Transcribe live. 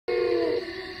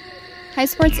Hi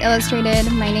Sports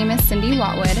Illustrated, my name is Cindy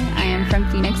Watwood. I am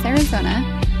from Phoenix, Arizona.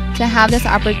 To have this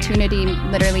opportunity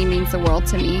literally means the world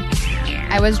to me.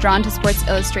 I was drawn to Sports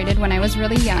Illustrated when I was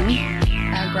really young.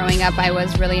 Growing up, I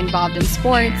was really involved in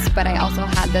sports, but I also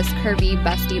had this curvy,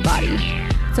 busty body.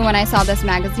 So when I saw this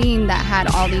magazine that had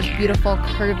all these beautiful,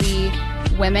 curvy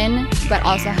women, but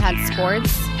also had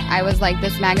sports, I was like,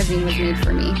 this magazine was made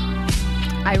for me.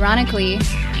 Ironically,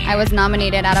 I was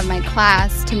nominated out of my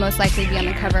class to most likely be on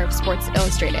the cover of Sports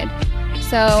Illustrated.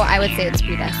 So I would say it's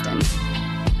predestined.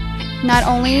 Not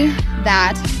only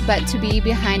that, but to be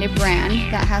behind a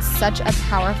brand that has such a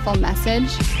powerful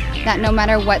message that no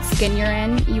matter what skin you're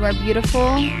in, you are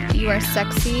beautiful, you are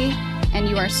sexy, and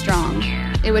you are strong.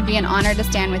 It would be an honor to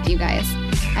stand with you guys.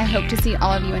 I hope to see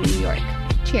all of you in New York.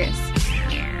 Cheers.